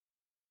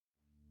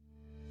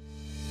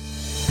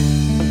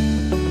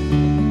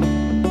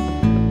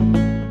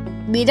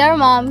Meet our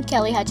mom,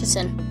 Kelly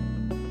Hutchison.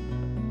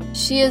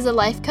 She is a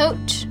life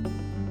coach.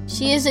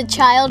 She is a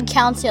child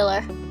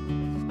counselor.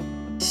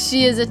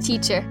 She is a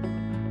teacher.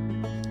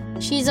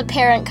 She's a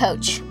parent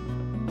coach.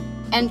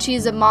 And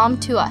she's a mom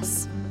to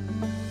us.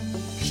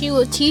 She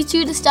will teach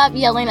you to stop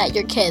yelling at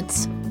your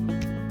kids.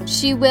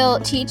 She will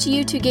teach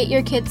you to get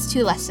your kids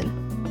to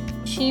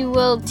listen. She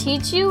will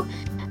teach you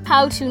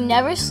how to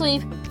never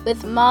sleep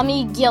with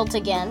mommy guilt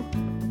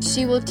again.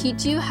 She will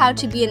teach you how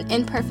to be an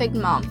imperfect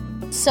mom,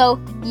 so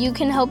you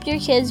can help your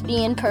kids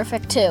be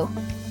imperfect too.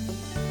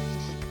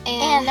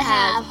 And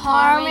have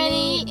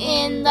harmony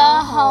in the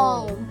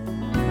home.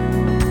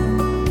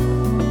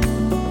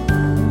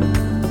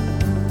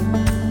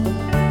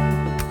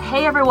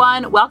 Hey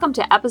everyone, welcome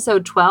to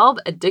episode 12,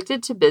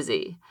 Addicted to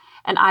Busy.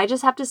 And I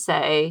just have to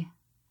say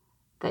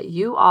that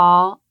you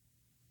all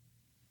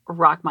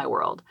rock my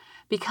world,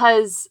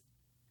 because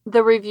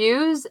the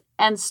reviews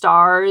and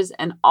stars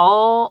and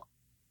all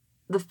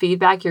the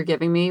feedback you're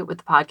giving me with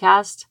the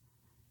podcast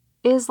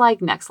is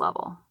like next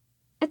level.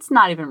 It's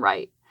not even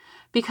right,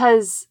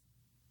 because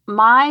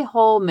my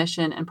whole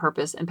mission and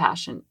purpose and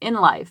passion in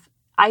life,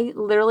 I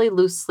literally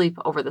lose sleep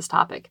over this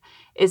topic,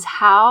 is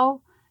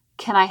how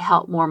can I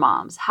help more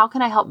moms? How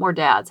can I help more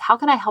dads? How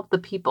can I help the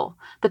people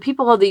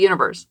of the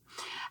universe?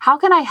 How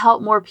can I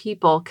help more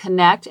people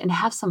connect and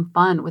have some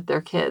fun with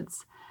their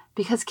kids?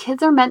 Because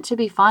kids are meant to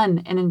be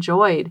fun and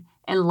enjoyed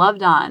and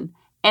loved on,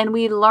 and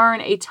we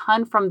learn a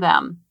ton from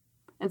them.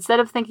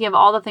 Instead of thinking of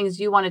all the things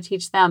you want to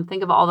teach them,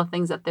 think of all the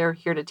things that they're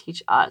here to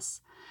teach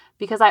us.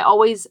 Because I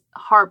always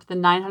harp the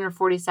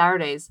 940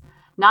 Saturdays,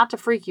 not to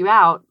freak you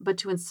out, but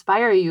to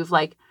inspire you of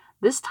like,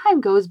 this time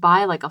goes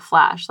by like a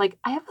flash. Like,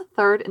 I have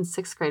a 3rd and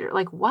 6th grader.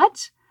 Like,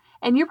 what?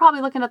 And you're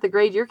probably looking at the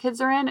grade your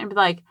kids are in and be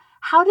like,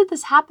 how did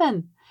this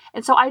happen?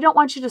 And so I don't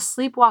want you to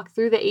sleepwalk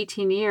through the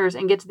 18 years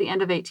and get to the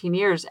end of 18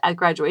 years at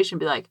graduation and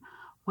be like,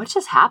 what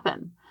just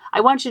happened? I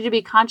want you to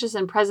be conscious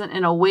and present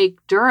and awake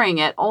during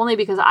it, only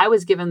because I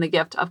was given the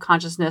gift of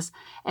consciousness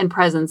and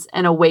presence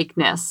and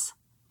awakeness.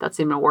 That's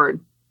even a word.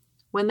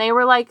 When they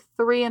were like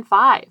 3 and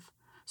 5.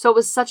 So it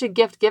was such a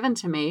gift given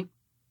to me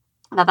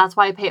that's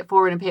why I pay it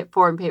forward and pay it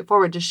forward and pay it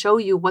forward, to show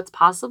you what's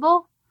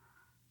possible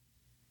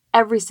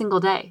every single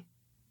day.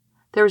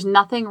 There's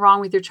nothing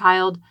wrong with your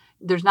child.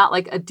 There's not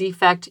like a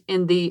defect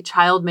in the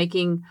child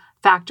making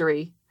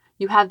factory.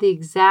 You have the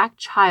exact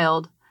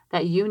child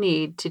that you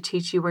need to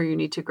teach you where you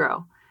need to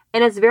grow.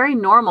 And it's very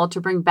normal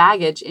to bring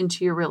baggage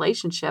into your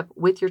relationship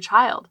with your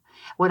child.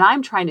 What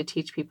I'm trying to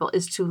teach people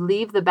is to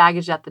leave the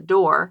baggage at the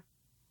door,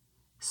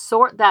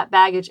 sort that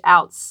baggage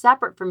out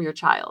separate from your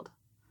child.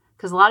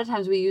 Because a lot of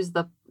times we use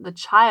the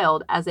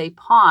child as a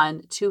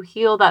pawn to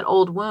heal that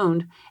old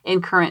wound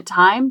in current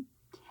time.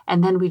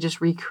 And then we just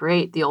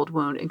recreate the old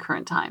wound in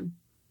current time.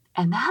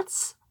 And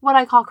that's what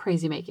I call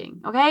crazy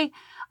making. Okay.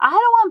 I don't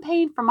want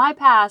pain from my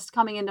past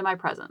coming into my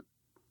present.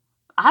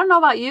 I don't know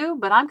about you,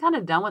 but I'm kind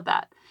of done with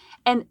that.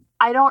 And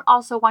I don't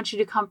also want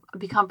you to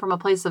become from a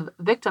place of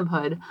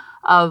victimhood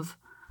of,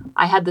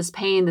 I had this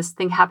pain, this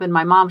thing happened,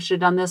 my mom should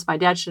have done this, my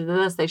dad should have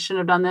done this, they shouldn't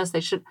have done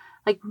this,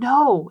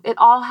 no, it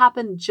all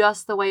happened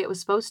just the way it was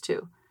supposed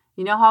to.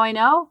 You know how I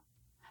know?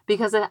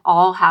 Because it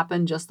all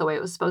happened just the way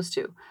it was supposed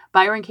to.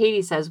 Byron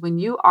Katie says, when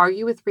you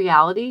argue with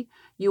reality,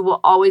 you will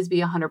always be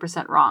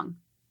 100% wrong.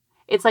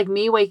 It's like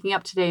me waking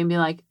up today and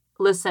being like,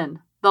 listen,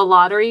 the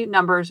lottery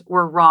numbers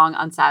were wrong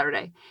on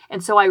Saturday.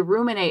 And so I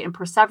ruminate and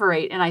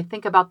perseverate and I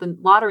think about the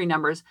lottery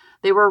numbers.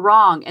 They were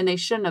wrong and they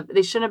shouldn't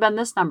have been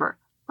this number.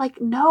 Like,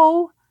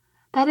 no.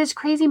 That is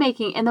crazy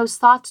making, and those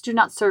thoughts do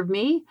not serve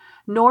me,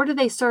 nor do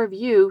they serve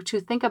you to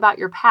think about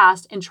your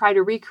past and try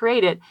to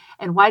recreate it.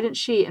 And why didn't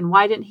she? And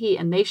why didn't he?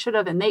 And they should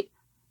have.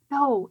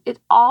 No, it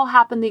all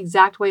happened the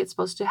exact way it's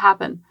supposed to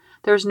happen.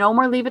 There's no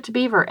more Leave It to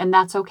Beaver, and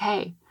that's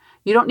okay.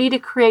 You don't need to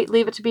create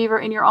Leave It to Beaver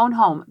in your own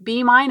home.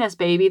 B-,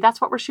 baby. That's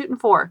what we're shooting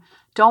for.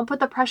 Don't put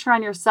the pressure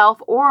on yourself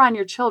or on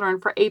your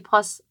children for A+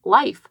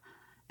 life,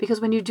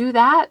 because when you do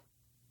that,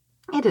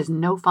 it is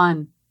no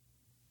fun.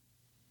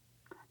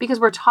 Because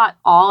we're taught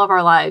all of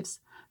our lives,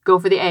 go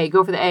for the A,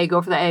 go for the A,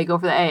 go for the A, go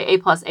for the A, A+,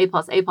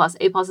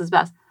 A+, A+ is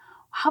best.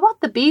 How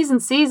about the B's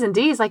and C's and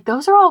D's? Like,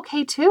 those are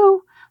okay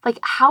too. Like,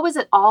 how is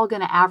it all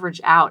going to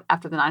average out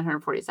after the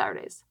 940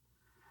 Saturdays?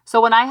 So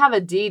when I have a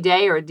D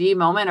day or a D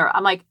moment,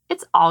 I'm like,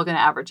 it's all going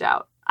to average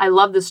out. I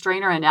love the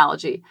strainer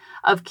analogy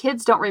of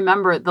kids don't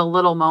remember the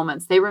little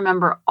moments. They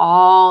remember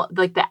all,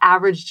 like, the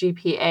average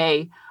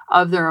GPA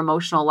of their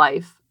emotional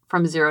life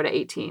from 0 to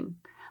 18.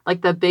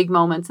 Like the big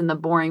moments and the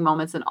boring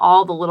moments and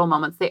all the little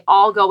moments, they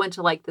all go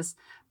into like this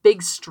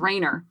big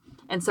strainer.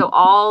 And so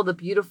all the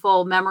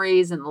beautiful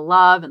memories and the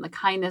love and the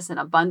kindness and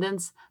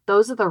abundance,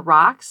 those are the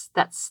rocks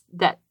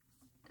that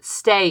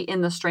stay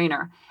in the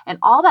strainer. And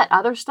all that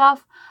other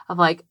stuff of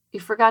like, you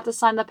forgot to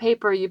sign the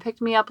paper, you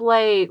picked me up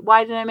late,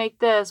 why didn't I make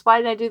this? Why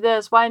didn't I do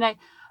this?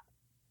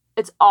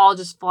 It's all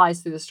just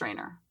flies through the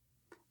strainer.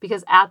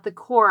 Because at the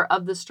core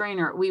of the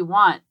strainer, we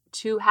want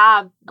to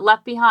have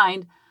left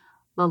behind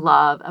the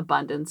love,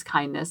 abundance,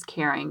 kindness,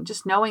 caring,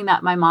 just knowing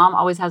that my mom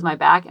always has my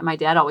back and my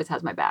dad always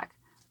has my back.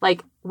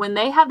 Like when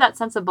they have that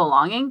sense of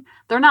belonging,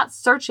 they're not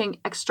searching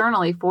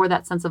externally for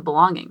that sense of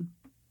belonging.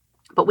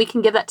 But we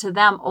can give that to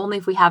them only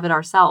if we have it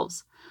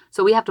ourselves.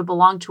 So we have to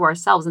belong to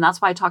ourselves. And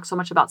that's why I talk so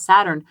much about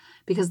Saturn,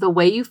 because the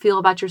way you feel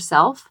about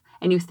yourself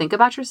and you think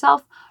about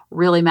yourself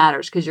really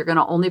matters, because you're going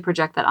to only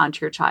project that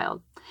onto your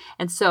child.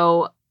 And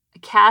so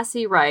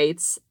Cassie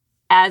writes,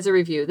 as a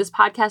review, this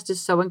podcast is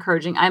so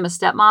encouraging. I'm a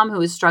stepmom who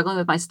is struggling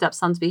with my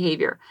stepson's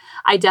behavior.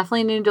 I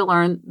definitely need to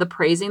learn the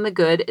praising the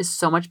good is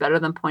so much better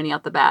than pointing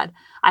out the bad.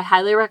 I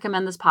highly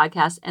recommend this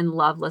podcast and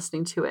love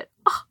listening to it.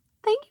 Oh,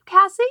 thank you,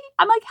 Cassie.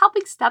 I'm like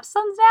helping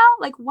stepsons now.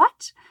 Like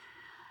what?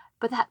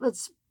 But that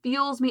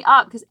fuels me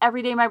up, because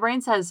every day my brain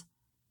says,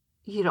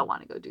 you don't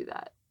want to go do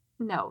that.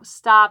 No,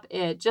 stop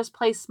it. Just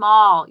play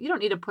small. You don't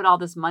need to put all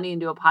this money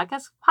into a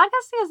podcast.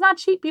 Podcasting is not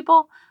cheap,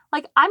 people.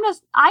 Like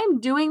I'm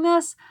doing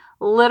this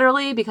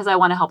literally because I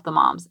want to help the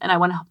moms and I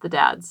want to help the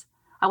dads.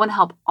 I want to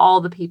help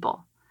all the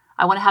people.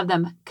 I want to have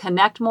them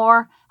connect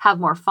more, have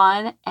more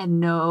fun, and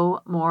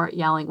no more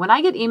yelling. When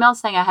I get emails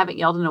saying I haven't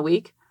yelled in a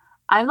week,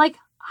 I'm like,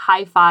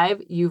 high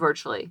five you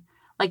virtually.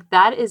 Like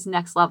that is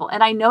next level.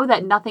 And I know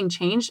that nothing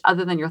changed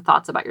other than your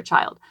thoughts about your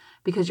child,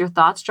 because your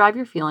thoughts drive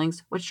your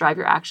feelings, which drive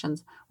your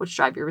actions, which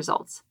drive your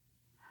results.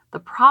 The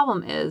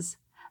problem is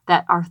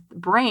that our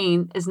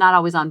brain is not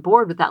always on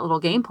board with that little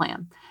game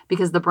plan,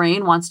 because the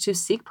brain wants to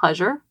seek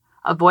pleasure,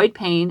 avoid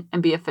pain,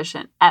 and be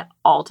efficient at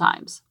all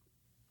times.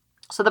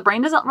 So the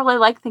brain doesn't really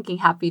like thinking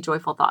happy,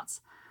 joyful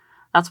thoughts.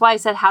 That's why I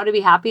said how to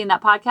be happy in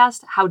that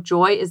podcast, how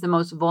joy is the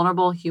most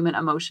vulnerable human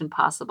emotion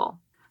possible.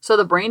 So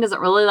the brain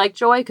doesn't really like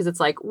joy because it's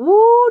like,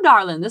 woo,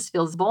 darling, this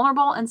feels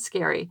vulnerable and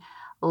scary.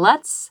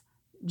 Let's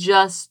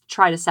just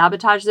try to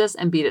sabotage this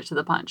and beat it to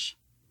the punch.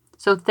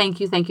 So thank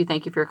you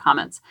for your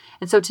comments.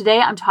 And so today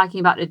I'm talking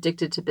about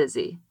addicted to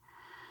busy.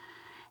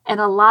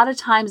 And a lot of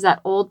times that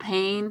old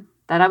pain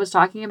that I was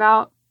talking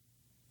about,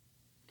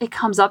 it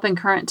comes up in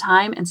current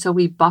time. And so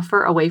we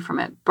buffer away from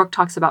it. Brooke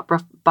talks about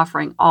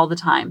buffering all the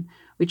time.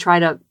 I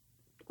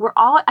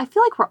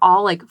feel like we're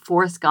all like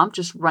Forrest Gump,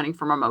 just running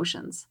from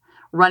emotions,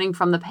 running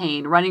from the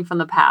pain, running from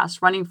the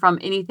past, running from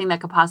anything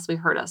that could possibly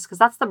hurt us. Because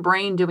that's the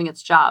brain doing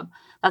its job.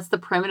 That's the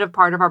primitive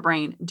part of our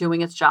brain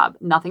doing its job.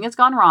 Nothing has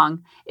gone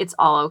wrong. It's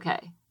all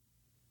okay.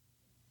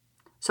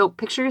 So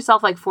picture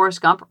yourself like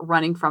Forrest Gump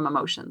running from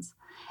emotions.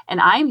 And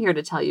I'm here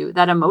to tell you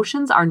that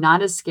emotions are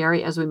not as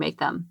scary as we make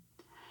them.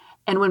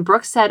 And when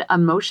Brooke said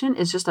emotion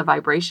is just a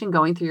vibration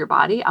going through your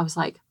body, I was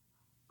like,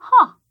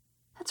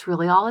 that's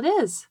really all it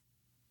is.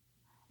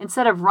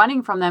 Instead of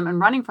running from them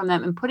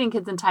and putting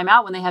kids in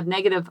timeout when they have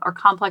negative or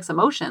complex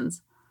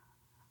emotions,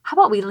 how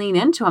about we lean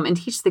into them and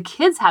teach the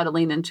kids how to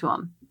lean into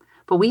them?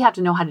 But we have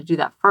to know how to do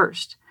that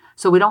first,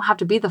 so we don't have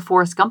to be the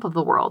Forrest Gump of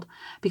the world.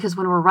 Because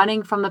when we're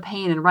running from the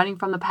pain and running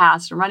from the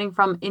past and running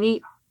from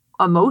any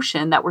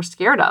emotion that we're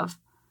scared of,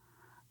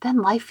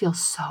 then life feels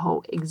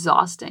so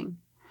exhausting.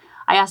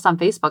 I asked on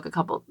Facebook a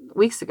couple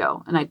weeks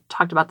ago, and I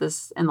talked about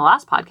this in the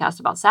last podcast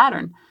about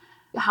Saturn,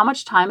 how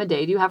much time a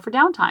day do you have for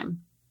downtime?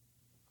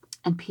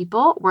 And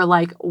people were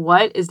like,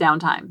 what is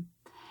downtime?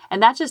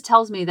 And that just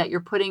tells me that you're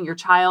putting your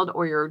child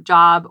or your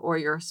job or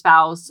your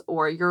spouse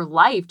or your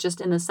life just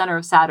in the center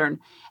of Saturn,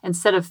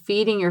 instead of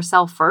feeding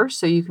yourself first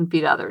so you can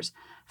feed others,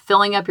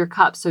 filling up your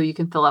cup so you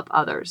can fill up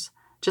others.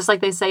 Just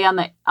like they say on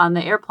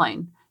the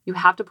airplane, you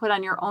have to put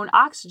on your own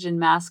oxygen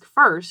mask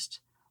first.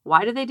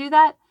 Why do they do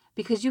that?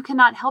 Because you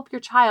cannot help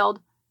your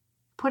child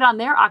put on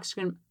their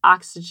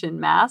oxygen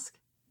mask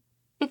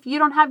if you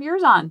don't have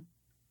yours on.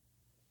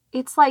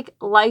 It's like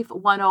life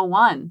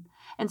 101.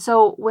 And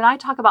so when I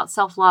talk about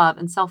self-love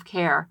and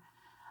self-care,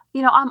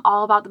 I'm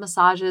all about the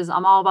massages.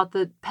 I'm all about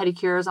the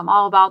pedicures. I'm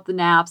all about the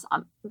naps.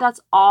 That's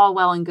all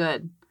well and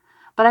good.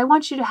 But I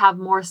want you to have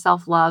more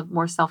self-love,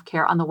 more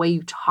self-care on the way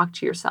you talk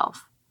to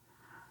yourself,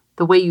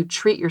 the way you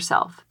treat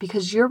yourself,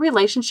 because your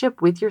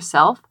relationship with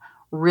yourself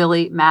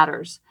really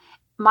matters.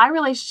 My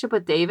relationship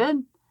with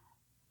David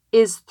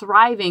is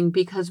thriving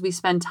because we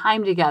spend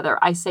time together.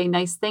 I say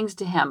nice things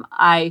to him.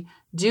 I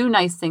do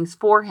nice things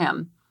for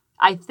him.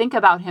 I think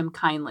about him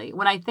kindly.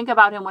 When I think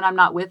about him when I'm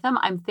not with him,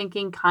 I'm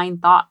thinking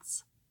kind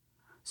thoughts.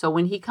 So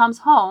when he comes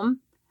home,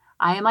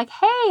 I am like,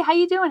 hey, how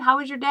you doing? How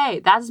was your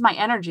day? That is my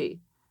energy.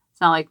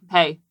 It's not like,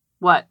 hey,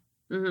 what?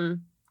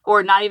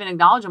 Or not even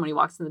acknowledge him when he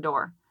walks in the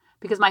door,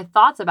 because my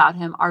thoughts about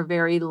him are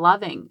very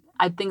loving.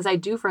 Things I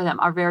do for him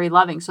are very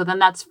loving. So then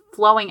that's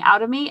flowing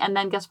out of me. And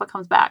then guess what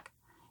comes back?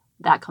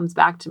 That comes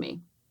back to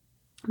me.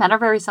 Men are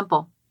very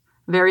simple.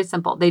 Very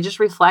simple. They just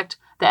reflect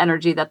the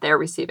energy that they're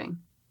receiving.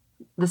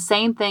 The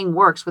same thing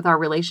works with our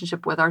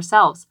relationship with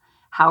ourselves.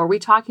 How are we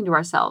talking to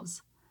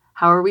ourselves?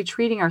 How are we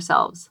treating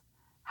ourselves?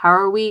 How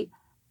are we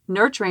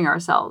nurturing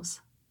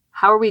ourselves?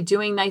 How are we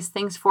doing nice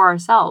things for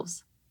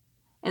ourselves?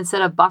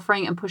 Instead of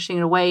buffering and pushing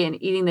it away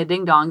and eating the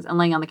ding-dongs and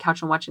laying on the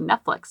couch and watching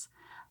Netflix.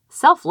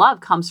 Self-love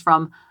comes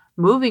from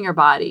moving your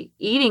body,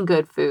 eating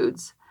good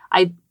foods.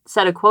 I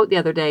said a quote the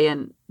other day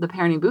in the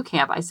Parenting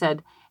Bootcamp. I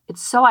said,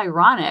 it's so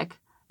ironic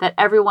that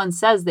everyone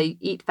says they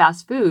eat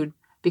fast food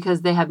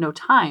because they have no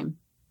time.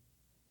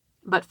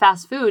 But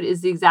fast food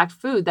is the exact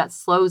food that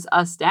slows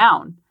us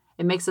down.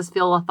 It makes us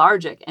feel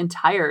lethargic and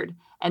tired.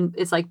 And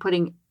it's like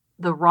putting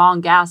the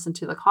wrong gas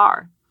into the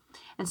car.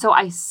 And so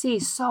I see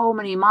so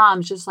many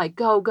moms just like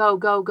go, go,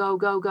 go, go,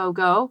 go, go,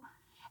 go.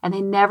 And they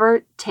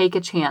never take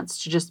a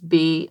chance to just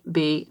be.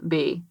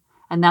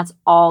 And that's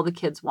all the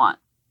kids want.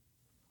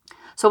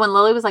 So when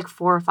Lily was like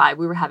 4 or 5,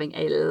 we were having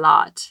a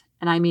lot,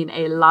 and I mean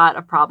a lot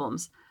of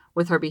problems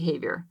with her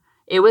behavior.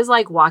 It was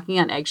like walking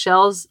on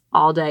eggshells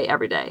all day,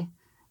 every day.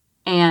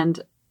 And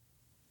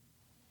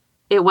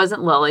it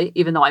wasn't Lily,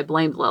 even though I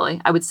blamed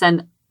Lily. I would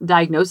send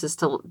diagnosis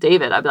to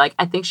David. I'd be like,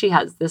 I think she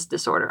has this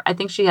disorder. I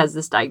think she has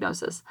this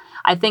diagnosis.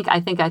 I think.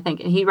 And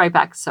he'd write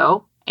back,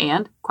 so,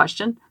 and,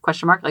 question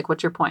mark, like,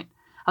 what's your point?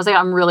 I was like,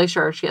 I'm really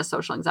sure she has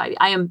social anxiety.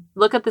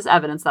 Look at this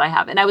evidence that I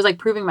have. And I was like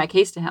proving my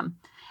case to him.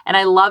 And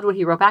I loved what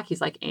he wrote back.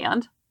 He's like,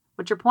 and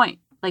what's your point?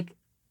 Like,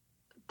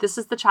 this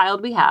is the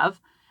child we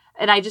have.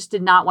 And I just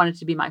did not want it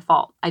to be my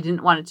fault. I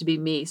didn't want it to be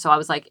me. So I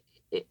was like,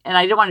 and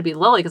I didn't want to be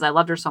Lily because I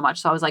loved her so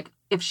much. So I was like,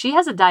 if she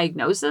has a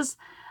diagnosis,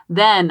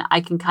 then I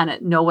can kind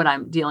of know what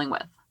I'm dealing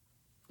with.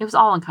 It was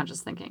all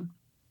unconscious thinking.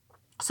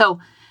 So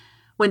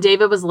when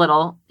David was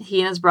little, he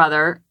and his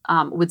brother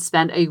would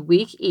spend a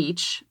week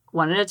each,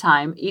 one at a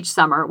time, each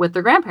summer with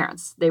their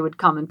grandparents. They would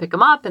come and pick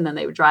him up, and then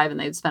they would drive, and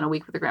they would spend a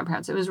week with their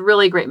grandparents. It was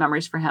really great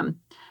memories for him.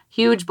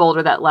 Huge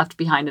boulder that left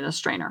behind in a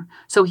strainer.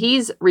 So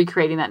he's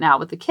recreating that now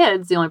with the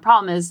kids. The only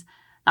problem is,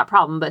 not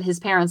problem, but his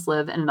parents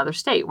live in another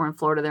state. We're in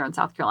Florida, they're in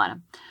South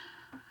Carolina.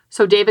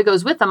 So David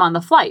goes with them on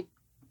the flight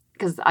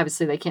because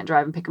obviously they can't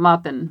drive and pick him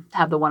up and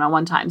have the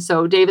one-on-one time.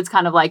 So David's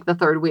kind of like the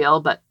third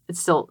wheel, but it's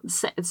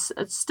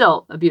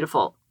still a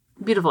beautiful,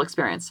 beautiful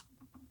experience.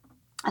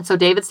 And so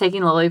David's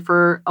taking Lily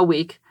for a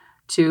week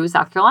to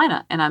South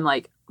Carolina. And I'm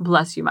like,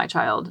 bless you, my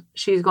child.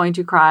 She's going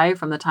to cry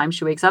from the time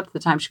she wakes up to the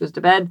time she goes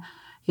to bed.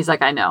 He's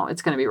like, I know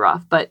it's going to be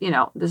rough, but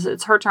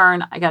it's her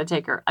turn. I got to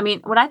take her. I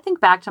mean, when I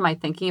think back to my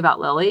thinking about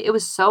Lily, it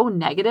was so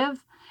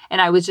negative, and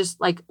I was just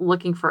like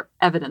looking for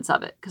evidence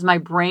of it because my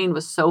brain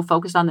was so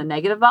focused on the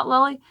negative about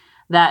Lily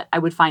that I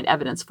would find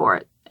evidence for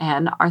it.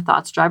 And our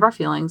thoughts drive our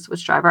feelings,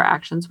 which drive our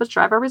actions, which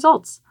drive our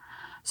results.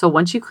 So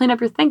once you clean up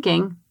your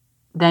thinking,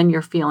 then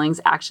your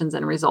feelings, actions,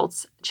 and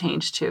results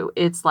change too.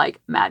 It's like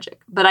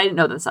magic. But I didn't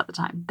know this at the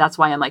time. That's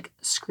why I'm like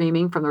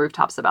screaming from the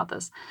rooftops about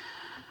this.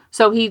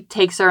 So he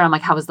takes her, and I'm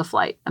like, how was the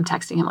flight? I'm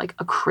texting him like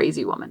a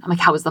crazy woman. I'm like,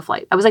 how was the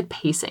flight? I was like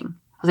pacing.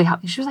 I was like,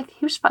 she was like,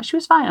 she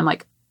was fine. I'm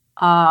like,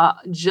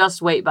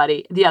 just wait,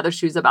 buddy. The other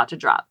shoe's about to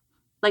drop.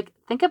 Like,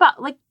 think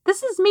about, like,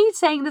 this is me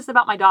saying this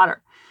about my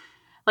daughter.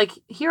 Like,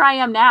 here I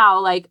am now,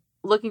 like,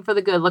 looking for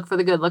the good, look for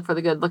the good, look for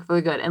the good, look for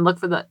the good, and look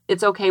for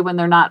it's okay when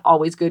they're not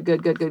always good.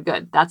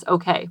 That's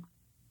okay.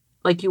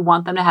 Like, you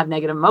want them to have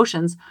negative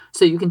emotions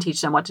so you can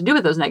teach them what to do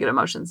with those negative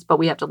emotions. But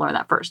we have to learn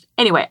that first.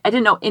 Anyway, I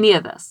didn't know any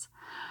of this.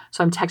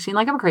 So I'm texting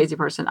like I'm a crazy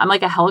person. I'm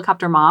like a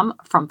helicopter mom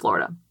from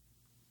Florida.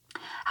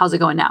 How's it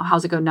going now?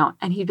 How's it going now?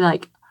 And he'd be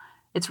like,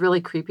 it's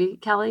really creepy,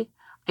 Kelly.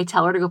 I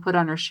tell her to go put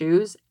on her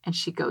shoes and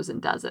she goes and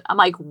does it. I'm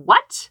like,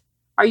 what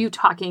are you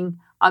talking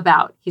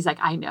about? He's like,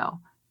 I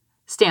know.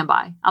 Stand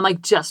by. I'm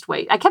like, just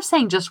wait. I kept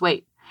saying, just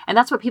wait. And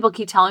that's what people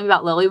keep telling me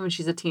about Lily when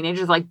she's a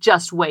teenager. They're like,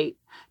 just wait.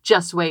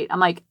 Just wait. I'm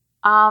like,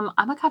 I'm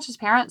a conscious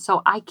parent,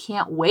 so I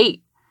can't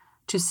wait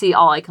to see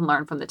all I can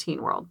learn from the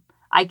teen world.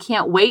 I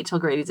can't wait till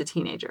Grady's a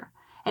teenager.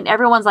 And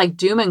everyone's like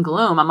doom and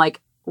gloom. I'm like,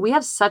 we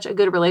have such a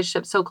good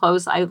relationship, so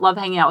close. I love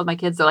hanging out with my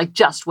kids. They're like,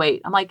 just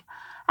wait. I'm like,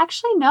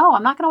 actually, no,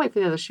 I'm not going to wait for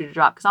the other shoe to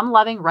drop because I'm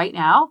loving right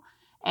now.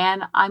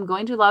 And I'm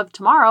going to love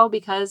tomorrow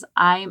because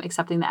I'm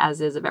accepting the as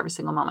is of every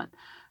single moment.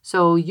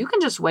 So you can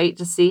just wait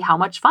to see how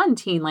much fun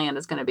teen land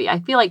is going to be. I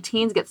feel like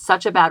teens get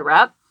such a bad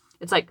rep.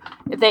 It's like,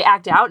 if they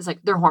act out, it's like,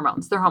 they're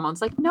hormones.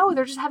 Like, no,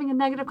 they're just having a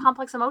negative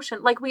complex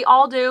emotion. Like we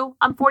all do.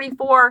 I'm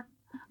 44.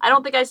 I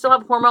don't think I still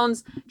have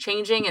hormones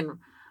changing and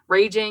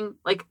raging.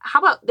 Like, how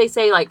about they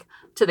say like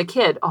to the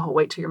kid, oh,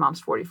 wait till your mom's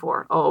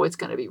 44. Oh, it's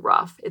going to be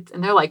rough.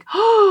 And they're like,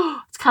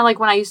 oh, it's kind of like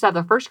when I used to have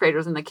the first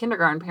graders in the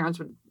kindergarten, parents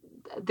would,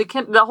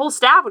 the whole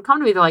staff would come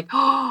to me. They're like,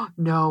 oh,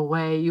 no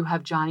way. You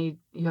have Johnny.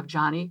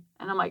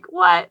 And I'm like,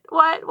 what?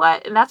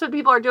 And that's what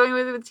people are doing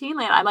with Teen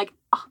Land. I'm like,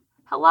 oh,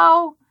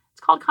 hello.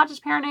 It's called conscious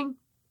parenting.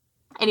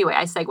 Anyway,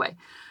 I segue.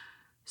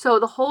 So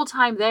the whole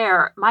time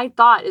there, my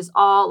thought is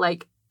all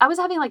like, I was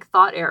having like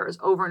thought errors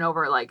over and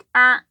over, like,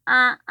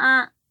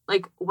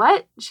 like,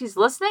 what? She's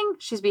listening?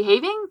 She's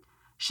behaving?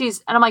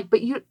 And I'm like,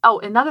 but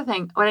another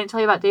thing, what I didn't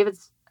tell you about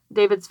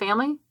David's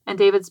family and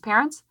David's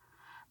parents,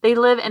 they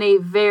live in a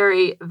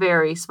very,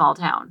 very small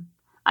town.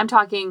 I'm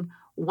talking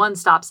one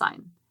stop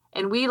sign.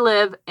 And we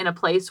live in a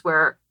place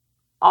where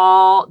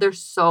there's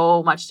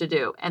so much to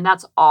do. And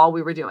that's all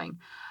we were doing.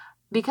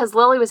 Because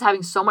Lily was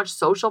having so much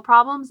social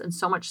problems and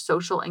so much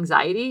social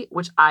anxiety,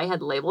 which I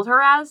had labeled her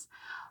as.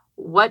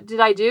 What did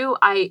I do?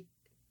 I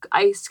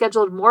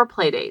scheduled more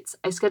play dates.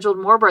 I scheduled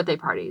more birthday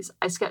parties.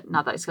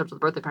 Not that I scheduled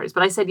birthday parties,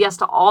 but I said yes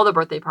to all the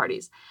birthday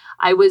parties.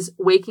 I was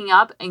waking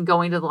up and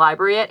going to the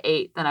library at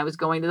 8. Then I was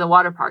going to the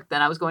water park.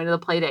 Then I was going to the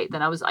play date.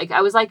 Then I was like,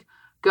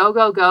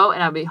 go.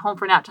 And I'd be home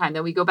for nap time.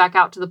 Then we go back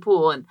out to the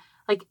pool. And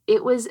like,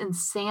 it was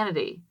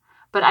insanity.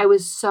 But I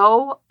was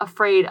so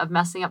afraid of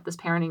messing up this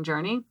parenting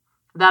journey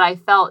that I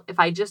felt if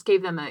I just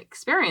gave them the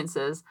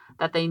experiences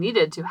that they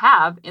needed to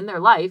have in their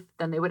life,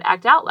 then they would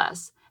act out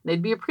less.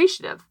 They'd be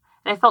appreciative.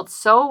 And I felt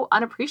so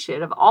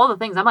unappreciative of all the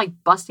things. I'm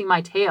like busting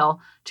my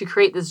tail to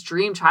create this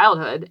dream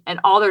childhood. And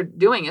all they're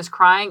doing is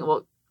crying.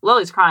 Well,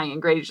 Lily's crying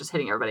and Grady's just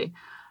hitting everybody.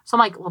 So I'm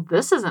like, well,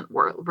 this isn't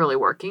really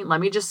working.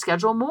 Let me just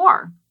schedule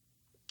more.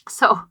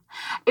 So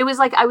it was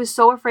like I was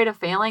so afraid of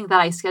failing that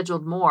I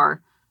scheduled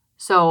more.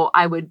 So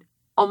I would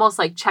almost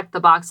like check the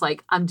box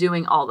like I'm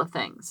doing all the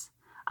things.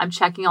 I'm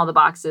checking all the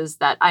boxes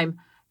that I'm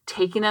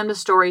taking them to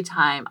story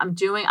time.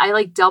 I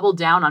like doubled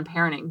down on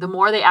parenting. The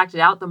more they acted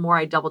out, the more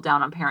I doubled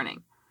down on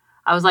parenting.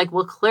 I was like,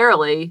 well,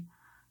 clearly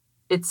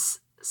it's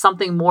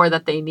something more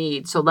that they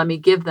need. So let me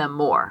give them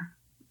more.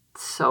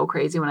 So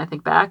crazy when I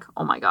think back.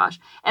 Oh my gosh.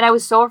 And I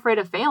was so afraid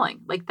of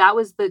failing. Like that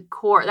was the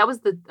core. That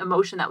was the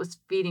emotion that was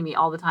feeding me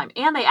all the time.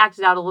 And they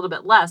acted out a little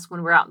bit less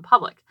when we're out in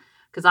public.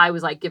 Because I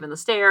was like given the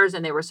stares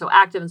and they were so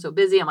active and so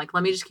busy. I'm like,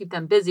 let me just keep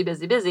them busy.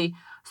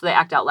 So they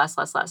act out less.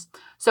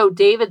 So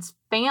David's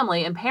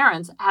family and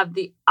parents have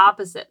the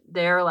opposite.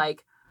 They're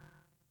like,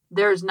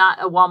 there's not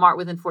a Walmart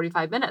within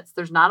 45 minutes.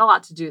 There's not a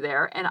lot to do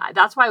there. And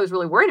that's why I was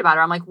really worried about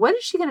her. I'm like, what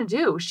is she going to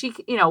do?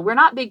 We're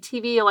not big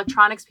TV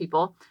electronics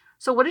people.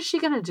 So what is she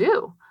going to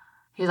do?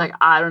 He's like,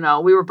 I don't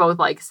know. We were both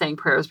like saying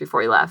prayers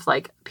before he left,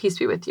 like, peace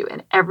be with you.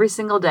 And every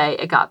single day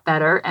it got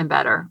better and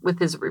better with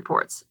his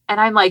reports.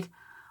 And I'm like,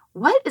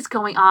 what is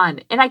going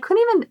on? And I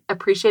couldn't even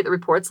appreciate the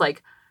reports.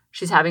 Like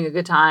she's having a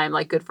good time,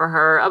 like good for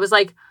her. I was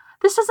like,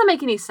 this doesn't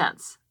make any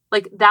sense.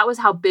 Like that was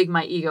how big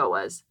my ego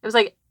was. It was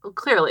like, well,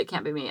 clearly it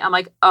can't be me. I'm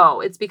like, oh,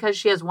 it's because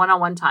she has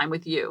one-on-one time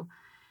with you.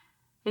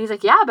 And he's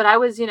like, yeah, but I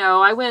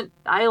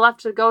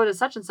left to go to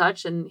such and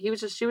such. And she was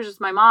just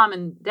my mom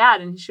and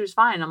dad and she was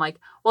fine. I'm like,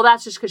 well,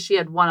 that's just because she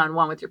had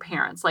one-on-one with your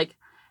parents. Like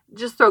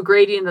just throw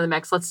Grady into the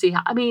mix. Let's see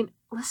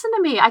listen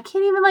to me. I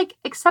can't even like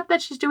accept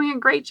that she's doing a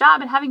great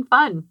job and having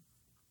fun.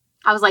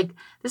 I was like,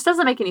 this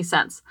doesn't make any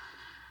sense.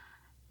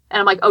 And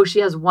I'm like, oh,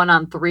 she has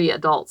 1-on-3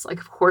 adults. Like,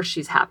 of course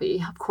she's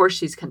happy. Of course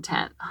she's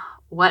content.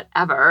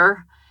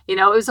 Whatever. It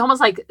was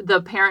almost like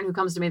the parent who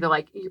comes to me, they're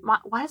like,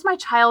 why does my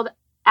child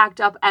act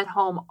up at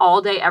home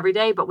all day, every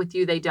day, but with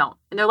you, they don't?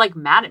 And they're like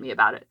mad at me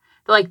about it.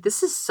 They're like,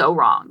 this is so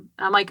wrong.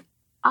 And I'm like,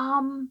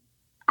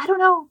 I don't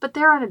know, but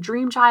they're on a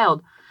dream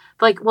child.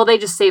 They're like, well, they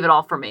just save it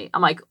all for me.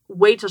 I'm like,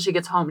 wait till she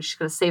gets home. She's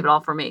going to save it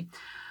all for me.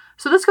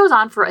 So this goes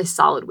on for a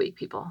solid week,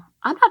 people.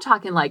 I'm not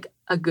talking like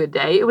a good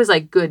day. It was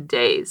like good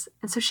days.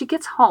 And so she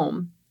gets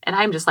home and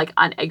I'm just like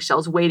on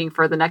eggshells waiting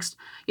for the next,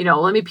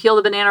 let me peel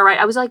the banana right.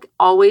 I was like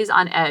always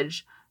on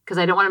edge because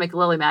I didn't want to make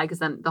Lily mad because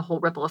then the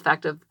whole ripple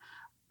effect of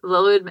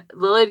Lily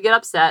would get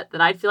upset. Then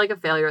I'd feel like a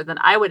failure. Then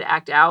I would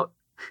act out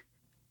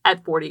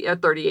at 40 or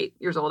 38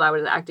 years old. I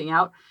was acting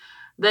out.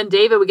 Then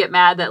David would get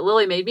mad that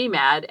Lily made me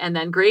mad. And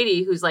then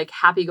Grady, who's like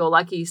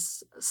happy-go-lucky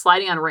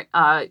sliding on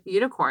a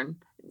unicorn.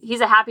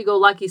 He's a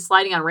happy-go-lucky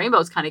sliding on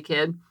rainbows kind of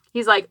kid.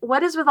 He's like,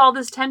 what is with all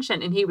this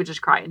tension? And he would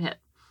just cry and hit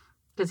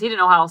because he didn't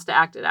know how else to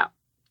act it out.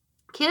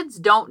 Kids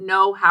don't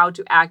know how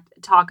to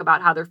talk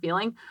about how they're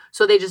feeling.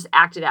 So they just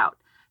act it out.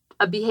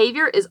 A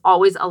behavior is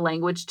always a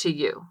language to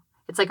you.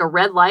 It's like a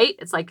red light.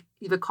 It's like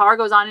if the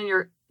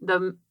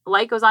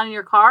light goes on in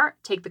your car,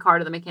 take the car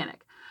to the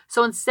mechanic.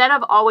 So instead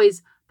of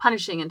always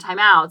punishing and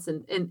timeouts,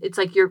 and it's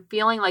like you're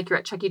feeling like you're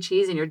at Chuck E.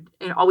 Cheese and you're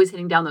always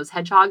hitting down those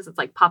hedgehogs. It's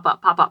like pop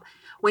up, pop up.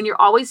 When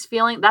you're always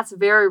feeling, that's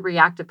very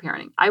reactive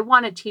parenting. I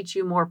want to teach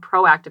you more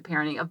proactive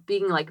parenting of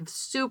being like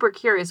super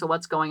curious of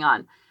what's going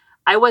on.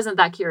 I wasn't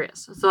that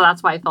curious. So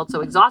that's why I felt so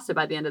exhausted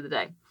by the end of the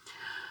day.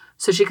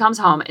 So she comes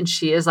home and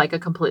she is like a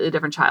completely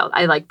different child.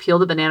 I like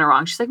peeled the banana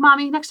wrong. She's like,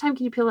 Mommy, next time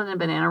can you peel the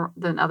banana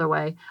the other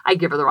way? I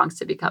give her the wrong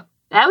sippy cup.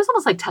 And I was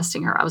almost like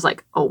testing her. I was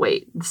like, oh,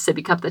 wait, the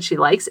sippy cup that she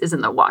likes is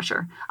in the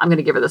washer. I'm going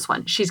to give her this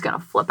one. She's going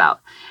to flip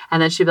out.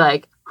 And then she'd be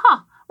like,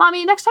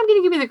 Mommy, next time can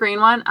you give me the green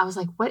one? I was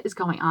like, what is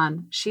going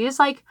on? She is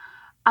like,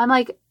 I'm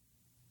like,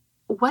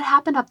 what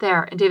happened up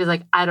there? And David's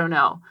like, I don't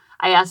know.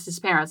 I asked his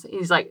parents.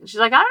 She's like,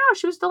 I don't know.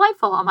 She was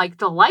delightful. I'm like,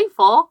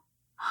 delightful?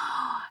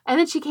 And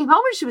then she came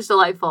home and she was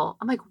delightful.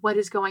 I'm like, what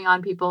is going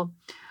on, people?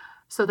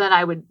 So then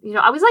I would,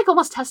 I was like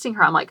almost testing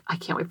her. I'm like, I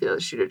can't wait for the other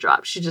shoe to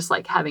drop. She's just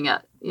like having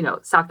a,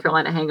 South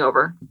Carolina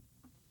hangover.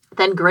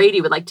 Then Grady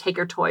would like take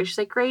her toy. She's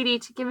like, Grady,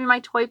 give me my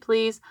toy,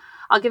 please.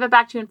 I'll give it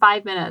back to you in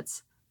 5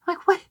 minutes. I'm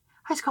like, what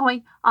is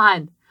going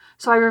on?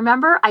 So I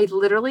remember I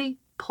literally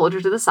pulled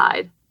her to the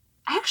side.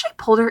 I actually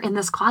pulled her in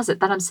this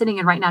closet that I'm sitting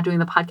in right now doing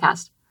the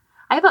podcast.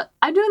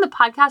 I'm doing the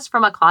podcast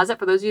from a closet,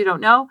 for those of you who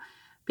don't know,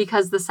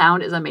 because the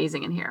sound is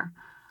amazing in here.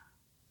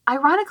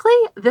 Ironically,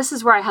 this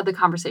is where I had the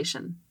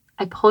conversation.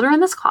 I pulled her in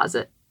this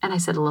closet and I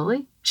said,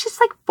 Lily, she's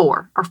like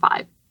 4 or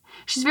 5.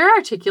 She's very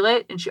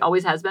articulate and she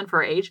always has been for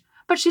her age,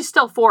 but she's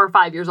still 4 or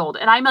 5 years old.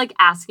 And I'm like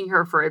asking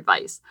her for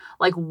advice.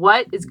 Like,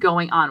 what is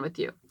going on with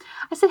you?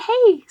 I said,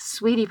 hey,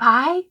 sweetie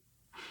pie.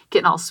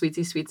 Getting all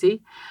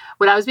sweetsy.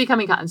 When I was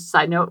becoming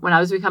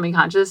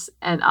conscious,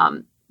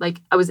 and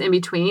like I was in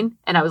between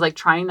and I was like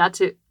trying not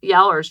to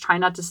yell or I was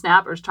trying not to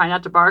snap or I was trying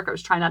not to bark or I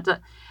was trying not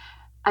to,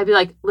 I'd be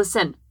like,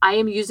 listen, I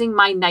am using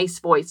my nice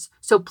voice.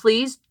 So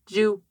please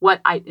do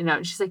what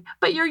and she's like,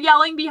 but you're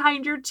yelling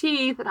behind your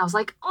teeth. And I was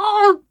like,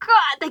 oh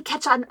God, they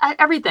catch on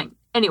everything.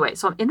 Anyway,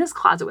 so I'm in this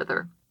closet with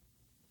her.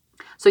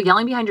 So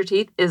yelling behind your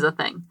teeth is a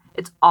thing.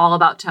 It's all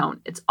about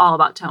tone. It's all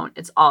about tone.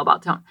 It's all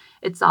about tone.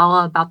 It's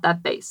all about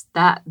that bass.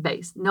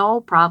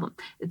 No problem.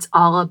 It's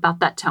all about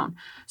that tone.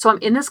 So I'm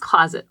in this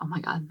closet. Oh my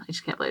God, I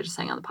just can't believe I just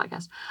sang on the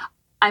podcast.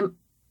 I'm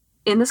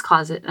in this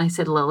closet and I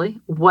said,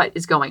 Lily, what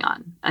is going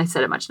on? And I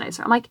said it much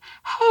nicer. I'm like,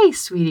 hey,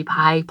 sweetie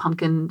pie,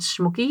 pumpkin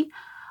schmookie.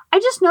 I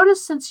just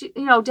noticed since,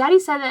 Daddy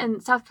said that in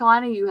South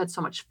Carolina, you had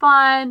so much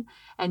fun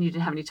and you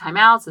didn't have any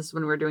timeouts. This is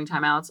when we were doing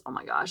timeouts. Oh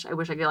my gosh, I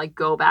wish I could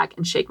go back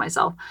and shake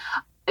myself.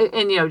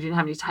 And, you didn't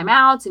have any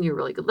timeouts and you're a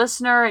really good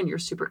listener and you're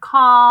super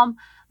calm.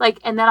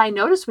 And then I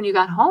noticed when you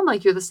got home,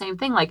 you're the same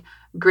thing.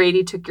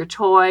 Grady took your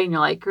toy and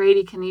you're like,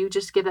 Grady, can you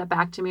just give that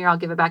back to me or I'll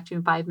give it back to you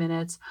in 5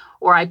 minutes?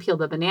 Or I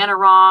peeled a banana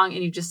wrong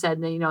and you just said,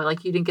 you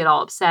didn't get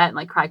all upset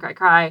and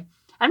cry.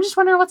 I'm just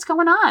wondering what's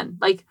going on.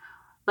 I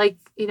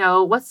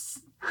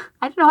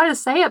don't know how to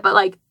say it, but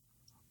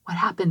what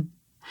happened?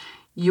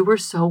 You were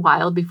so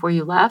wild before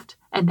you left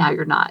and now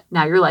you're not.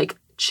 Now you're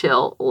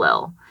chill,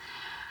 Lil.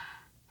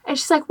 And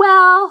she's like,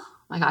 well,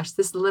 my gosh,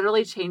 this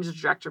literally changed the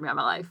trajectory of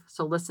my life.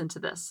 So listen to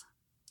this.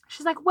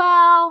 She's like,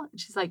 well, and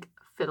she's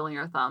fiddling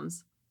her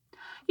thumbs.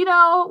 When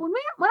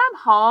I'm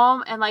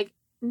home and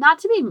not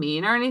to be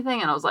mean or anything.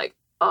 And I was like,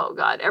 oh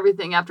God,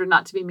 everything after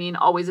not to be mean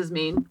always is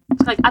mean.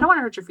 She's like, I don't want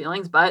to hurt your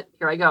feelings, but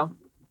here I go.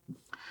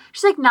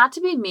 She's like, not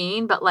to be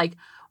mean, but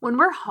when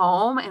we're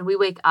home and we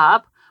wake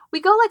up, we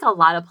go a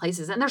lot of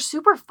places and they're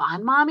super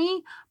fun,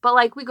 Mommy.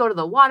 But we go to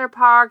the water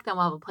park, then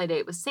we'll have a play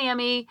date with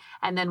Sammy,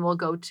 and then we'll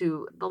go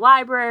to the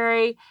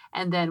library,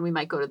 and then we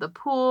might go to the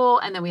pool,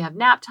 and then we have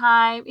nap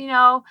time,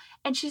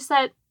 And she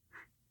said,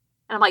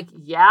 and I'm like,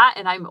 yeah.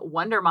 And I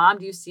wonder, Mom,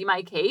 do you see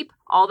my cape?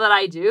 All that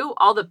I do,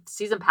 all the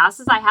season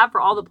passes I have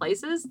for all the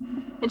places.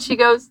 And she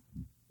goes,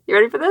 you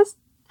ready for this?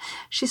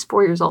 She's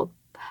 4 years old,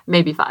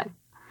 maybe 5.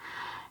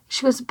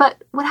 She goes,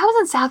 but when I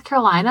was in South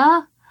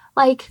Carolina,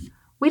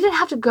 we didn't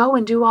have to go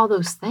and do all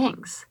those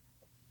things.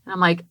 And I'm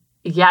like,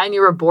 yeah, and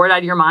you were bored out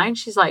of your mind?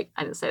 She's like,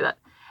 I didn't say that.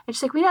 And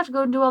she's like, we didn't have to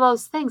go and do all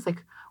those things.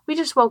 We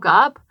just woke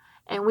up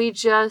and we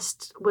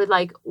just would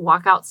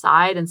walk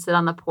outside and sit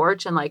on the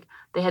porch and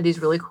they had these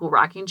really cool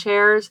rocking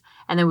chairs.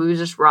 And then we would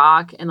just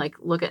rock and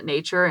look at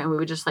nature and we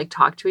would just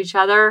talk to each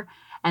other.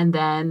 And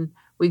then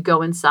we'd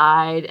go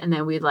inside and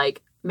then we'd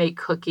make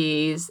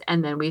cookies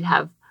and then we'd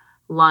have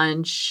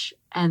lunch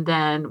and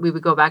then we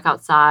would go back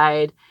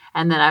outside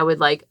and then I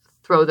would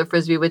throw the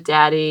Frisbee with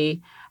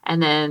Daddy.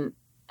 And then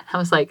I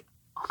was like,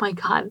 oh my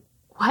God,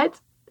 what?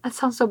 That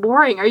sounds so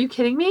boring. Are you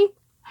kidding me?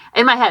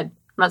 In my head,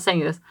 I'm not saying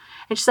this.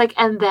 And she's like,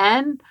 and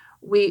then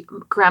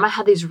Grandma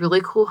had these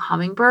really cool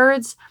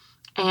hummingbirds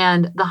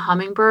and the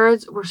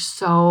hummingbirds were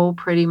so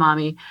pretty,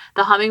 Mommy.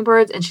 The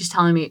hummingbirds, and she's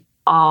telling me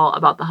all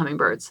about the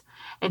hummingbirds.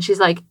 And she's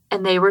like,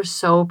 and they were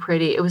so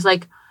pretty. It was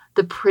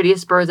the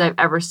prettiest birds I've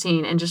ever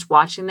seen. And just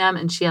watching them,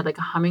 and she had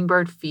a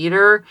hummingbird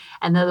feeder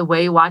and then the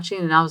way watching,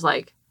 and I was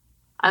like,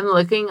 I'm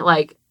looking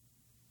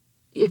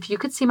if you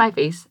could see my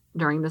face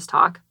during this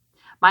talk,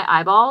 my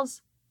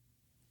eyeballs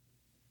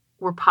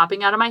were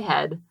popping out of my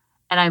head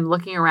and I'm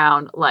looking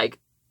around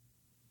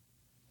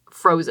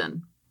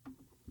frozen.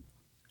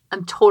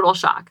 I'm total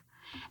shock.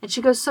 And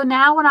she goes, so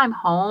now when I'm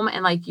home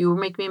and you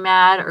make me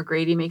mad or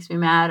Grady makes me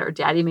mad or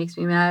Daddy makes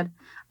me mad,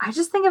 I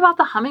just think about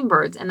the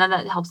hummingbirds and then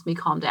that helps me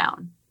calm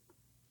down.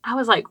 I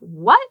was like,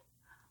 what?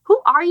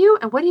 Who are you?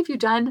 And what have you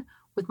done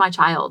with my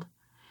child?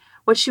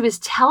 What she was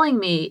telling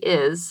me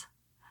is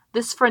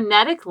this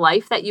frenetic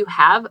life that you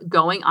have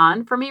going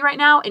on for me right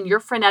now and your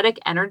frenetic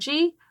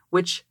energy,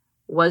 which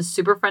was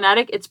super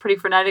frenetic. It's pretty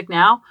frenetic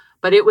now,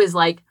 but it was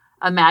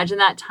imagine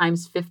that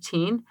times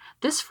 15.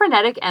 This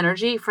frenetic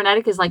energy,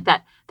 frenetic is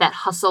that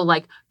hustle,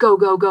 go,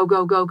 go, go,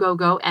 go, go, go,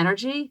 go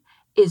energy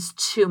is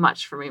too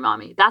much for me,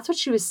 Mommy. That's what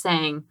she was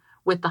saying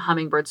with the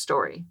hummingbird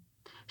story.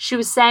 She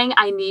was saying,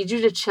 I need you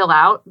to chill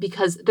out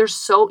because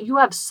you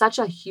have such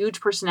a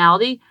huge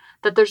personality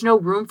that there's no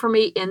room for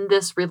me in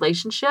this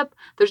relationship.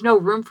 There's no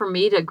room for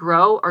me to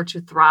grow or to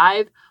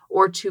thrive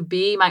or to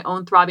be my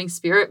own throbbing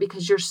spirit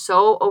because you're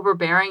so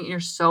overbearing and you're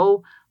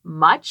so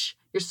much,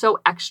 you're so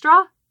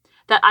extra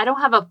that I don't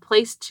have a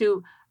place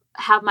to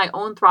have my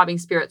own throbbing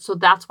spirit. So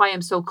that's why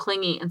I'm so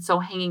clingy and so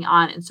hanging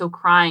on and so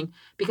crying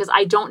because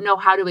I don't know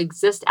how to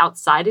exist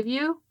outside of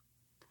you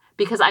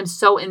because I'm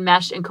so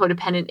enmeshed and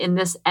codependent in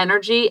this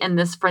energy and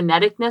this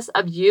freneticness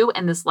of you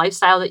and this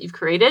lifestyle that you've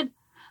created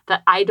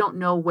that I don't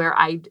know where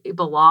I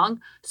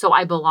belong, so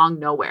I belong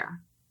nowhere.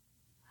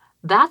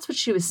 That's what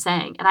she was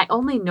saying. And I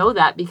only know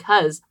that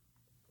because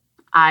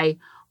I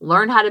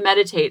learned how to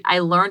meditate. I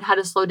learned how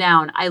to slow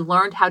down. I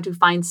learned how to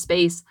find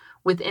space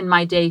within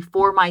my day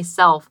for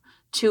myself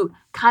to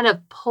kind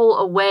of pull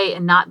away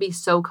and not be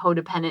so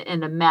codependent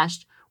and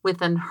enmeshed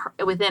within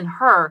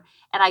her.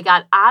 And I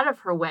got out of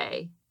her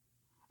way.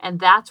 And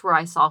that's where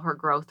I saw her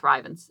grow,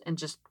 thrive, and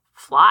just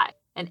fly.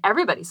 And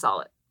everybody saw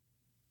it.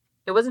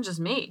 It wasn't just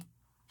me.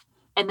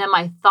 And then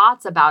my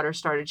thoughts about her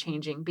started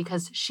changing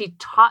because she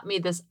taught me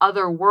this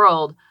other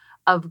world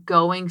of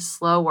going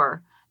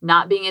slower,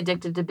 not being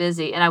addicted to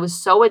busy. And I was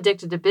so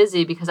addicted to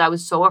busy because I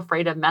was so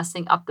afraid of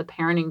messing up the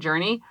parenting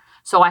journey.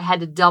 So I had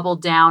to double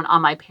down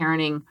on my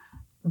parenting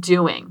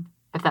doing,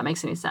 if that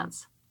makes any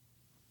sense.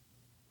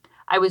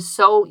 I was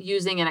so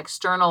using an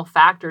external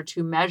factor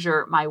to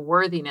measure my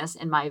worthiness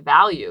and my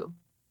value.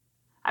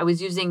 I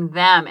was using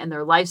them and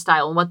their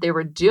lifestyle and what they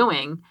were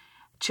doing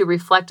to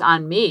reflect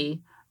on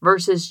me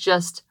versus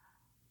just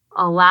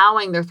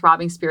allowing their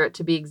throbbing spirit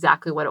to be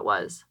exactly what it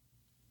was.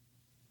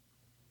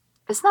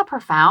 Isn't that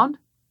profound?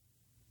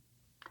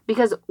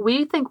 Because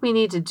we think we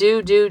need to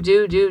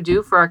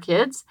do for our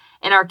kids,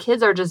 and our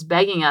kids are just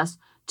begging us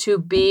to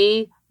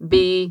be,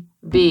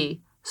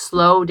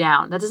 slow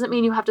down. That doesn't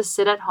mean you have to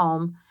sit at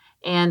home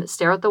and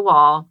stare at the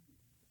wall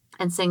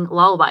and sing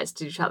lullabies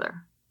to each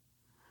other.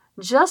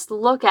 Just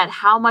look at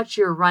how much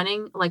you're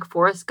running like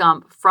Forrest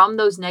Gump from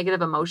those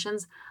negative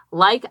emotions,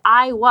 like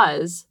I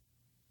was,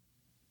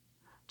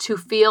 to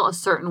feel a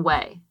certain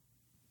way.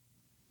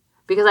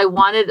 Because I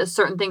wanted a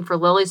certain thing for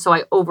Lily, so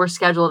I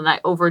overscheduled and I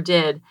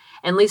overdid.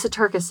 And Lisa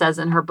Turkis says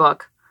in her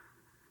book,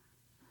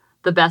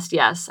 The Best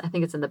Yes, I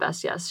think it's in The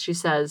Best Yes, she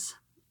says,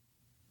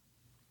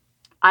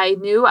 I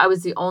knew I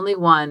was the only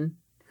one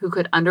who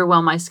could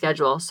underwhelm my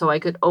schedule, so I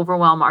could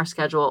overwhelm our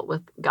schedule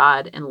with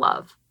God and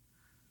love.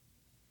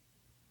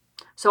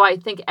 So I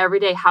think every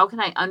day, how can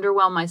I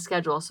underwhelm my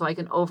schedule so I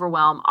can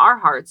overwhelm our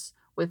hearts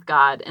with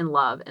God and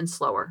love and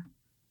slower?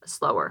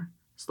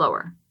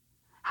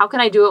 How can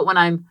I do it when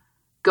I'm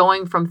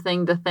going from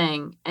thing to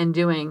thing and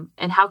doing?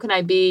 And how can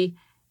I be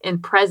in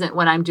present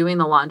when I'm doing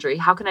the laundry?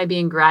 How can I be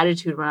in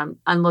gratitude when I'm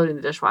unloading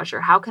the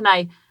dishwasher? How can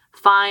I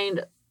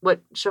find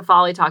what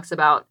Shefali talks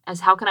about as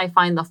how can I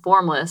find the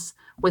formless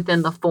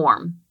within the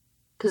form?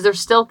 Because there's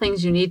still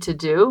things you need to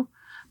do,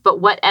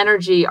 but what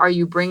energy are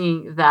you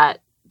bringing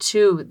that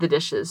to the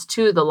dishes,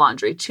 to the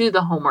laundry, to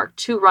the homework,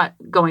 to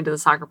going to the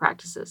soccer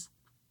practices?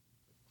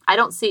 I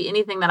don't see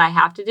anything that I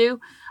have to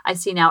do. I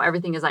see now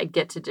everything is I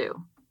get to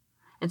do.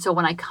 And so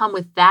when I come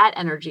with that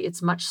energy,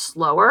 it's much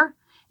slower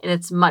and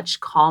it's much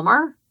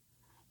calmer,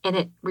 and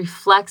it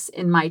reflects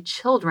in my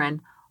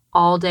children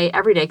all day,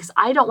 every day, because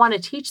I don't want to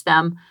teach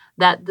them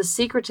that the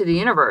secret to the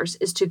universe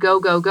is to go,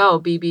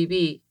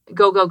 be,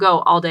 go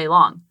all day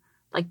long.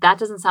 Like that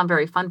doesn't sound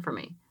very fun for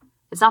me.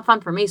 It's not fun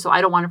for me, so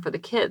I don't want it for the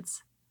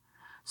kids.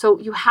 So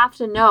you have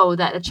to know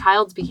that a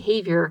child's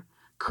behavior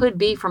could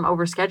be from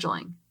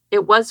overscheduling.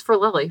 It was for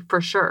Lily, for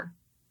sure.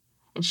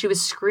 And she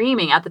was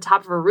screaming at the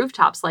top of her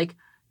rooftops like,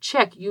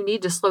 Chick, you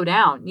need to slow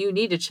down. You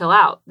need to chill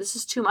out. This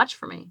is too much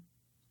for me.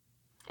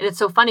 And it's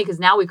so funny because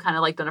now we've kind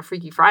of like done a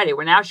Freaky Friday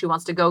where now she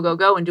wants to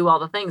go and do all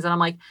the things. And I'm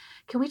like,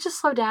 can we just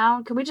slow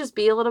down? Can we just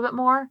be a little bit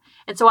more?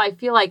 And so I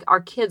feel like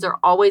our kids are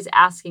always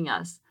asking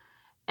us,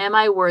 am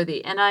I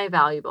worthy? Am I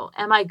valuable?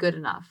 Am I good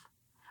enough?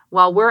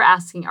 While we're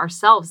asking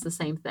ourselves the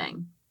same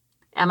thing.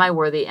 Am I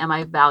worthy? Am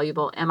I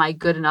valuable? Am I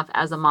good enough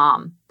as a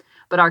mom?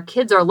 But our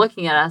kids are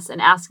looking at us and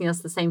asking us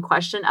the same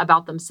question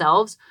about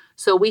themselves.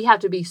 So we have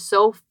to be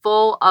so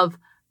full of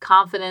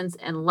confidence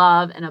and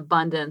love and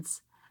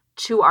abundance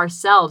to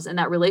ourselves. And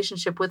that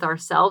relationship with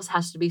ourselves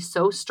has to be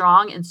so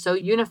strong and so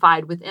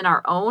unified within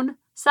our own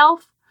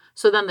self.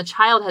 So then the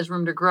child has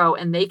room to grow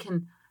and they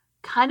can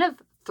kind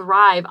of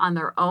thrive on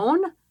their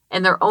own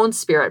and their own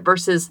spirit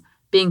versus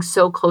being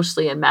so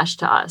closely enmeshed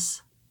to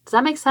us. Does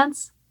that make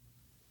sense?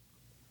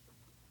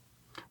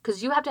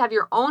 Because you have to have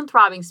your own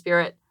throbbing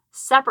spirit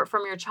separate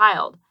from your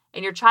child.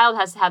 And your child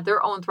has to have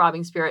their own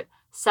throbbing spirit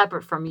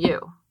separate from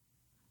you.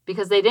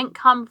 Because they didn't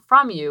come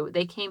from you,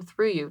 they came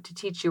through you to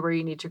teach you where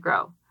you need to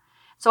grow.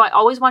 So I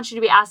always want you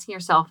to be asking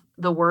yourself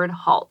the word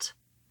halt.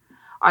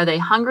 Are they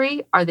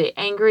hungry? Are they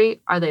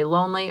angry? Are they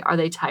lonely? Are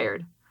they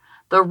tired?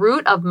 The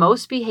root of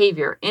most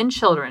behavior in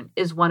children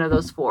is one of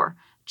those four,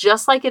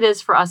 just like it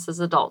is for us as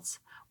adults.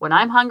 When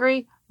I'm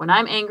hungry, when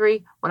I'm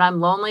angry, when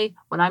I'm lonely,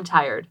 when I'm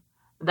tired,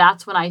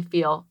 that's when I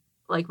feel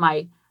like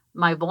my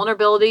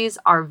vulnerabilities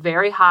are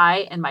very high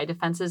and my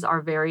defenses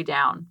are very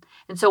down.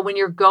 And so when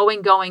you're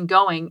going,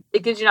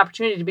 it gives you an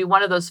opportunity to be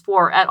one of those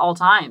four at all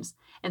times.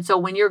 And so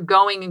when you're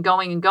going,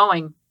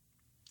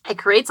 it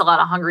creates a lot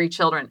of hungry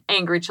children,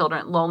 angry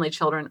children, lonely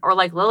children, or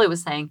like Lily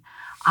was saying,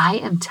 I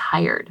am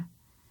tired.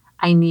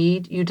 I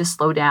need you to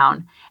slow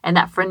down. And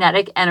that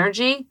frenetic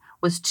energy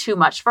was too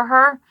much for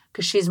her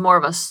because she's more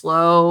of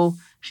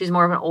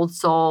an old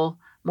soul,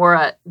 more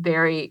a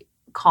very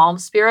calm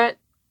spirit.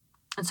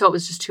 And so it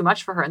was just too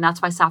much for her. And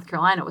that's why South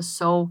Carolina was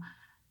so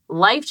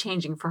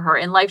life-changing for her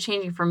and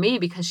life-changing for me,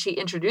 because she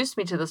introduced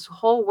me to this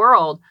whole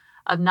world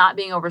of not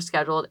being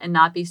overscheduled and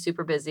not be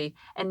super busy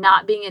and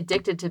not being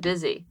addicted to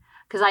busy.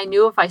 Because I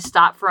knew if I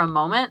stopped for a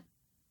moment,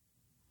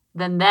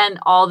 then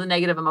all the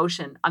negative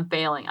emotion, I'm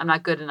failing, I'm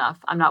not good enough,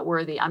 I'm not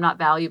worthy, I'm not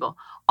valuable,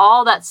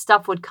 all that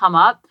stuff would come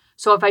up.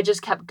 So if I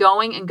just kept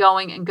going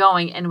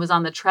and was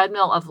on the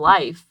treadmill of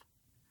life,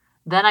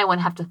 then I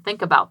wouldn't have to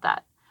think about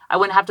that. I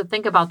wouldn't have to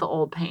think about the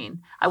old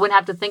pain. I wouldn't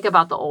have to think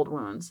about the old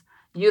wounds.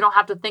 You don't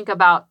have to think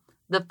about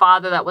the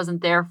father that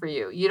wasn't there for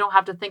you. You don't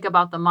have to think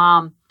about the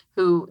mom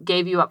who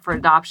gave you up for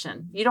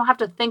adoption. You don't have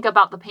to think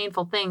about the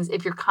painful things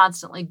if you're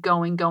constantly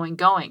going.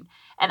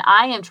 And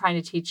I am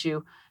trying to teach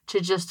you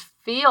to just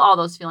feel all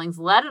those feelings,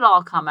 let it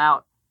all come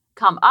up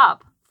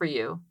for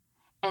you,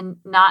 and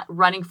not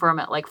running from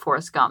it like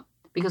Forrest Gump.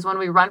 Because when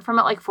we run from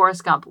it like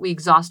Forrest Gump, we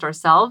exhaust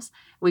ourselves,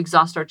 we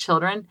exhaust our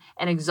children,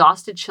 and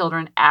exhausted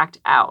children act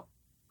out.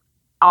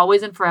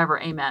 Always and forever,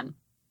 amen.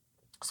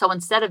 So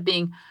instead of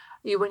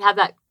you would have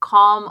that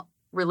calm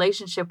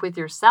relationship with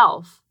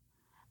yourself,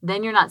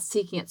 then you're not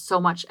seeking it so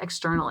much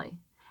externally.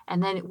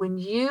 And then when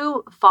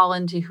you fall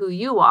into who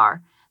you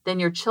are, then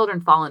your children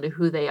fall into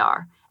who they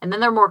are. And then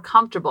they're more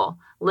comfortable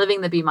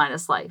living the B-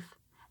 life.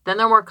 Then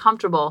they're more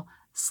comfortable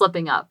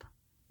slipping up.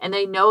 And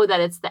they know that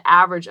it's the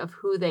average of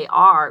who they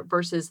are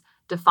versus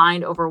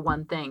defined over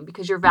one thing,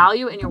 because your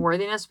value and your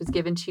worthiness was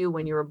given to you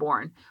when you were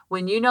born.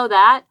 When you know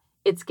that,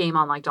 it's game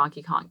on like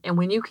Donkey Kong. And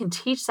when you can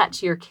teach that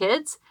to your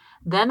kids,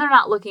 then they're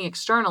not looking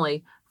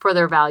externally for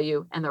their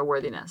value and their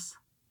worthiness.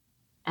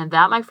 And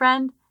that, my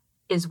friend,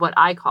 is what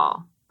I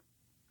call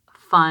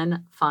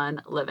fun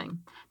living.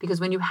 Because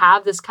when you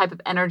have this type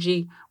of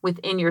energy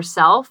within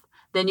yourself,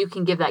 then you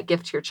can give that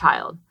gift to your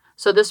child.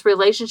 So this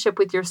relationship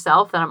with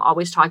yourself that I'm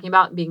always talking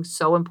about being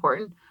so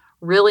important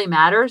really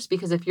matters,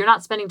 because if you're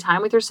not spending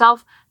time with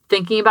yourself,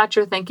 thinking about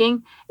your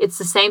thinking, it's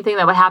the same thing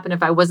that would happen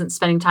if I wasn't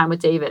spending time with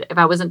David, if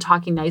I wasn't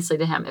talking nicely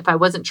to him, if I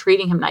wasn't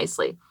treating him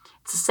nicely.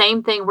 It's the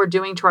same thing we're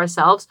doing to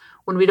ourselves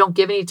when we don't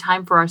give any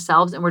time for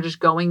ourselves and we're just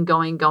going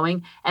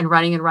and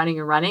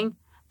running,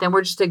 then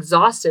we're just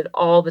exhausted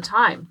all the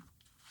time.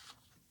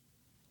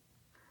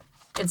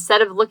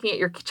 Instead of looking at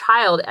your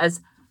child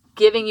as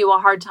giving you a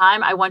hard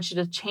time, I want you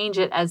to change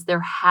it as they're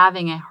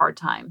having a hard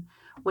time.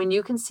 When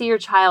you can see your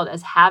child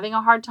as having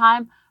a hard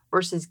time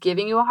versus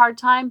giving you a hard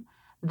time,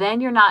 then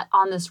you're not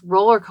on this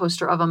roller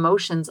coaster of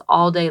emotions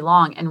all day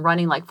long and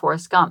running like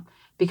Forrest Gump,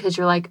 because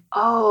you're like,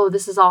 oh,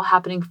 this is all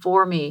happening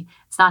for me.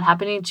 It's not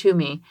happening to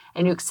me.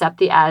 And you accept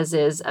the as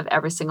is of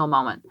every single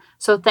moment.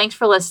 So thanks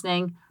for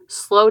listening.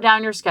 Slow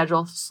down your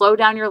schedule, slow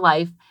down your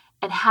life,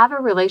 and have a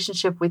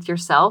relationship with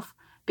yourself,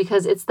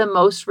 because it's the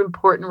most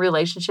important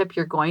relationship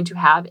you're going to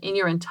have in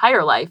your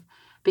entire life,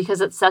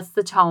 because it sets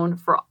the tone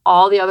for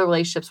all the other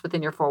relationships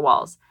within your four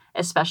walls,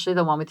 especially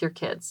the one with your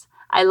kids.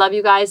 I love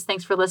you guys.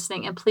 Thanks for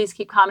listening. And please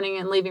keep commenting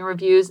and leaving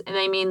reviews. And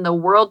they mean the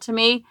world to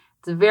me.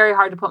 It's very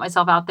hard to put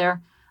myself out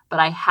there, but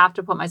I have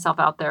to put myself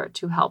out there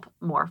to help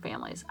more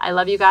families. I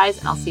love you guys,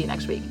 and I'll see you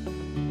next week.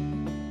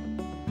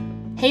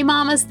 Hey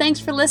mamas, thanks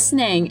for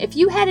listening. If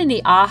you had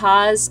any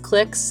ahas,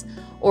 clicks,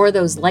 or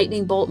those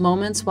lightning bolt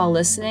moments while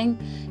listening,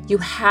 you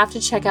have to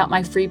check out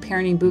my free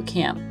parenting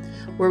bootcamp,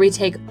 where we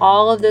take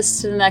all of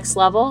this to the next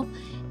level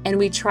and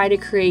we try to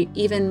create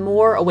even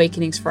more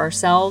awakenings for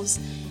ourselves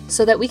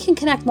so that we can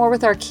connect more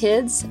with our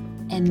kids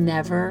and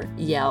never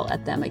yell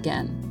at them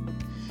again.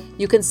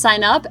 You can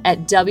sign up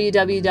at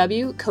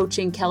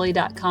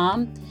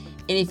www.coachingkelly.com.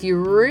 And if you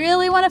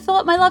really want to fill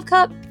up my love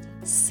cup,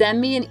 send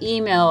me an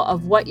email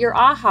of what your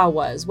aha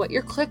was, what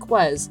your click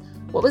was,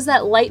 what was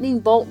that lightning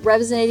bolt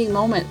resonating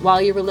moment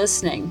while you were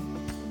listening.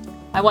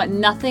 I want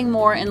nothing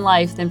more in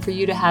life than for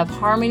you to have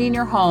harmony in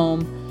your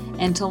home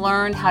and to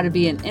learn how to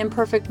be an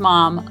imperfect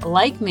mom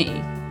like me,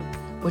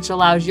 which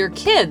allows your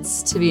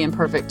kids to be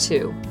imperfect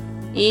too,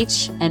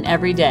 each and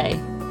every day.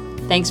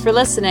 Thanks for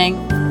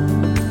listening.